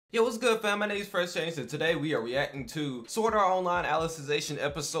Yo, what's good, fam? My name is Fresh James, and today we are reacting to Sword Art Online Alicization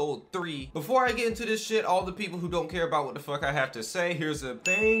Episode 3. Before I get into this shit, all the people who don't care about what the fuck I have to say, here's a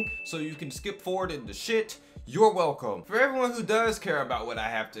thing so you can skip forward into shit. You're welcome. For everyone who does care about what I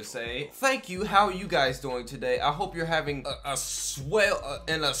have to say, thank you. How are you guys doing today? I hope you're having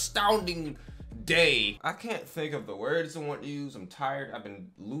an astounding day. I can't think of the words I want to use. I'm tired. I've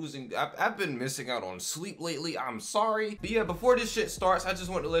been missing out on sleep lately. I'm sorry. But yeah, before this shit starts, I just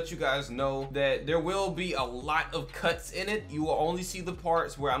want to let you guys know that there will be a lot of cuts in it. You will only see the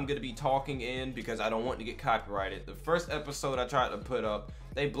parts where I'm gonna be talking in because I don't want to get copyrighted. The first episode I tried to put up,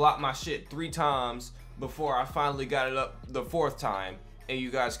 they blocked my shit 3 times before I finally got it up the 4th time and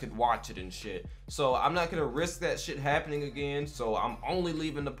you guys could watch it and shit. So I'm not gonna risk that shit happening again, so I'm only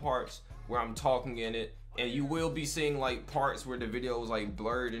leaving the parts where I'm talking in it, and you will be seeing like parts where the video is like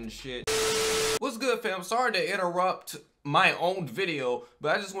blurred and shit. What's good, fam? Sorry to interrupt my own video,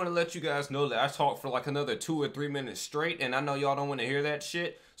 but I just want to let you guys know that I talked for like another 2 or 3 minutes straight, and I know y'all don't want to hear that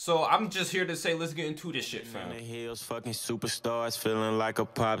shit, so I'm just here to say let's get into this shit, fam. In the hills, fucking superstars, feeling like a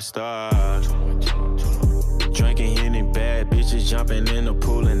pop star. Drinking Henny, bad bitches jumping in the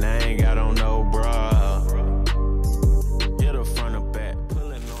pool, and I ain't got on no bra. Hit her front or back.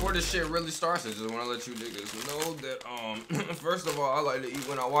 Before this shit really starts, I just want to let you niggas know that, first of all, I like to eat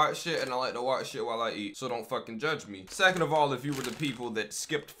when I watch shit, and I like to watch shit while I eat, so don't fucking judge me. Second of all, if you were the people that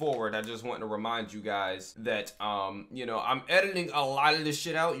skipped forward, I just want to remind you guys that, you know, I'm editing a lot of this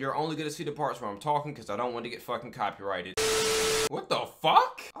shit out. You're only gonna see the parts where I'm talking, because I don't want to get fucking copyrighted. What the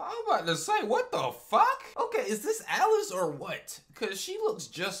fuck? I'm about to say, what the fuck? Okay, is this Alice or what? Because she looks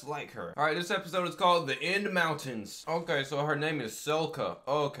just like her. All right, this episode is called The End Mountains. Okay, so her name is Selka.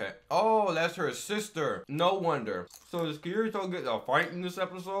 Okay. Oh, that's her sister. No wonder. So does Kirito get a fight in this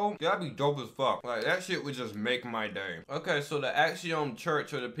episode? That'd be dope as fuck. Like, that shit would just make my day. Okay, so the Axiom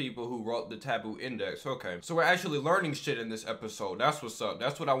Church are the people who wrote the Taboo Index. Okay, so we're actually learning shit in this episode. That's what's up.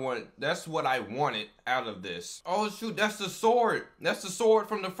 That's what I wanted. That's what I wanted out of this. Oh, shoot, that's the sword. That's the sword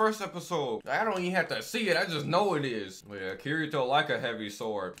from the first episode. I don't even have to see it. I just know it is. Yeah, Kirito like a heavy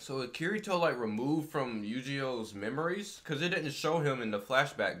sword. So is Kirito like removed from Yu-Gi-Oh's memories? Because it didn't show him in the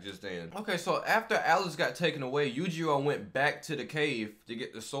flashback just then. Okay, so after Alice got taken away, Yu-Gi-Oh went back to the cave to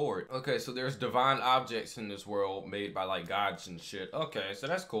get the sword. Okay, so there's divine objects in this world made by like gods and shit. Okay, so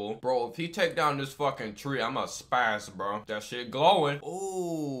that's cool. Bro, if he take down this fucking tree, I'm a spaz, bro. That shit glowing.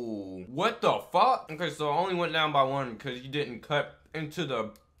 Ooh, what the fuck? Okay, so I only went down by 1 because you didn't cut into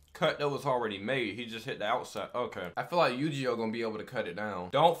the cut that was already made. He just hit the outside. Okay, I feel like Yu-Gi-Oh gonna be able to cut it down.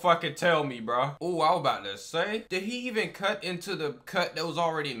 Don't fucking tell me, bro. Ooh, I was about to say, did he even cut into the cut that was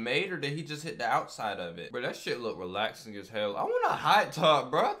already made, or did he just hit the outside of it? Bro, that shit look relaxing as hell. I want a hot tub,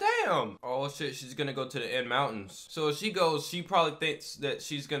 bro. Damn. Oh shit, she's gonna go to the End Mountains. So if she goes, she probably thinks that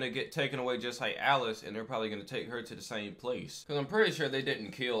she's gonna get taken away just like Alice, and they're probably gonna take her to the same place. Cause I'm pretty sure they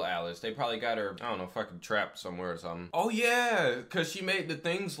didn't kill Alice. They probably got her, I don't know, fucking trapped somewhere or something. Oh yeah, cause she made the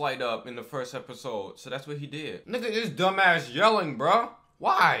things light up in the first episode, so that's what he did. Nigga, this dumbass yelling, bro.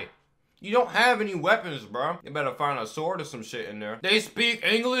 Why? You don't have any weapons, bro. You better find a sword or some shit in there. They speak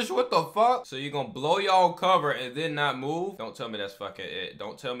English? What the fuck? So you gonna blow y'all cover and then not move? Don't tell me that's fucking it.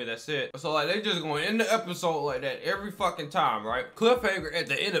 Don't tell me that's it. So like, they just gonna end the episode like that every fucking time, right? Cliffhanger at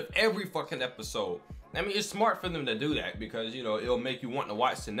the end of every fucking episode. I mean, it's smart for them to do that because, you know, it'll make you want to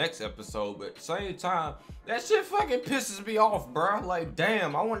watch the next episode, but at the same time, that shit fucking pisses me off, bro. Like,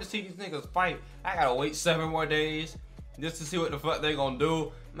 damn, I want to see these niggas fight. I gotta wait 7 more days just to see what the fuck they gonna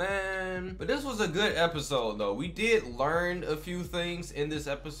do, man. But this was a good episode, though. We did learn a few things in this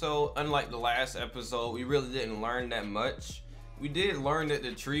episode. Unlike the last episode, we really didn't learn that much. We did learn that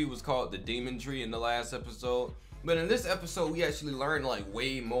the tree was called the Demon Tree in the last episode. But in this episode, we actually learned like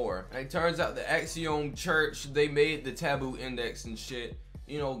way more. And it turns out the Axiom Church, they made the Taboo Index and shit.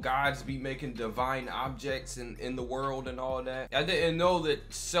 You know, gods be making divine objects in the world and all that. I didn't know that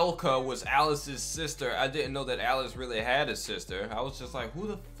Selka was Alice's sister. I didn't know that Alice really had a sister. I was just like, who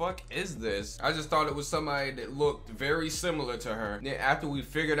the fuck is this? I just thought it was somebody that looked very similar to her. Then after we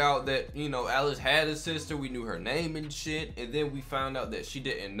figured out that, you know, Alice had a sister, we knew her name and shit. And then we found out that she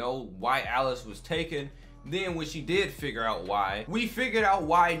didn't know why Alice was taken. Then when she did figure out why, we figured out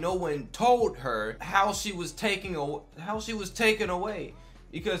why no one told her how she was taken away.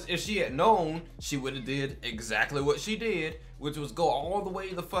 Because if she had known, she would have did exactly what she did, which was go all the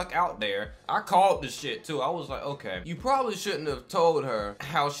way the fuck out there. I called the shit too. I was like, okay, you probably shouldn't have told her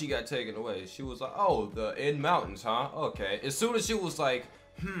how she got taken away. She was like, oh, the End Mountains, huh? Okay. As soon as she was like,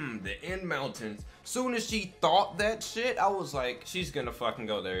 The end mountains. Soon as she thought that shit, I was like, she's gonna fucking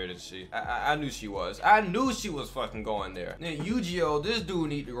go there, isn't she? I knew she was. I knew she was fucking going there. Then Yu-Gi-Oh, this dude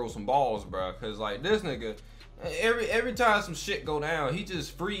need to grow some balls, bro. Cause like this nigga, every time some shit go down, he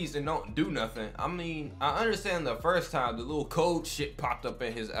just freeze and don't do nothing. I mean, I understand the first time the little cold shit popped up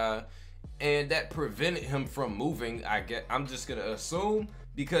in his eye, and that prevented him from moving. I'm just gonna assume,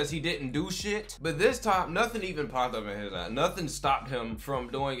 because he didn't do shit. But this time, nothing even popped up in his eye. Nothing stopped him from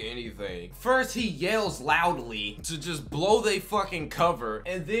doing anything. First, he yells loudly to just blow they fucking cover.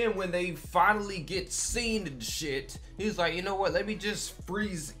 And then when they finally get seen and shit, he's like, you know what? Let me just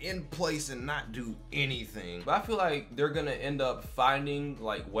freeze in place and not do anything. But I feel like they're gonna end up finding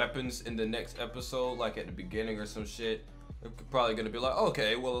like weapons in the next episode, like at the beginning or some shit. They're probably gonna be like,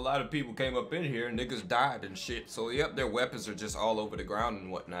 okay, well, a lot of people came up in here and niggas died and shit. So yep, their weapons are just all over the ground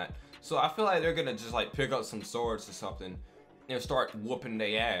and whatnot. So I feel like they're gonna just like pick up some swords or something and start whooping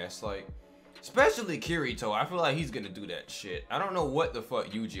their ass. Like, especially Kirito, I feel like he's gonna do that shit. I don't know what the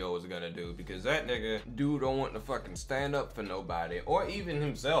fuck Yu-Gi-Oh is gonna do, because that nigga dude don't want to fucking stand up for nobody or even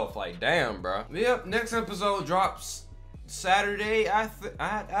himself. Like, damn, bro. Yep, next episode drops Saturday.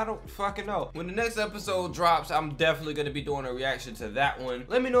 I don't fucking know. When the next episode drops, I'm definitely gonna be doing a reaction to that one.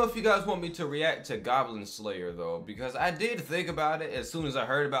 Let me know if you guys want me to react to Goblin Slayer though, because I did think about it as soon as I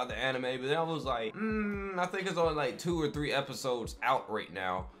heard about the anime, but then I was like, I think it's only like 2 or 3 episodes out right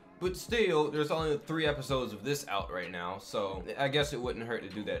now. But still, there's only 3 episodes of this out right now, so I guess it wouldn't hurt to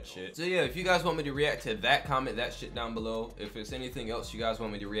do that shit. So yeah, if you guys want me to react to that, comment that shit down below. If it's anything else you guys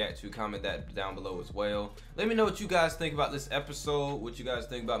want me to react to, comment that down below as well. Let me know what you guys think about this episode, what you guys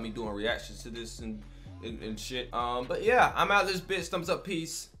think about me doing reactions to this and shit. But yeah, I'm out of this bitch. Thumbs up,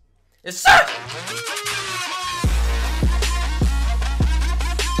 peace. It's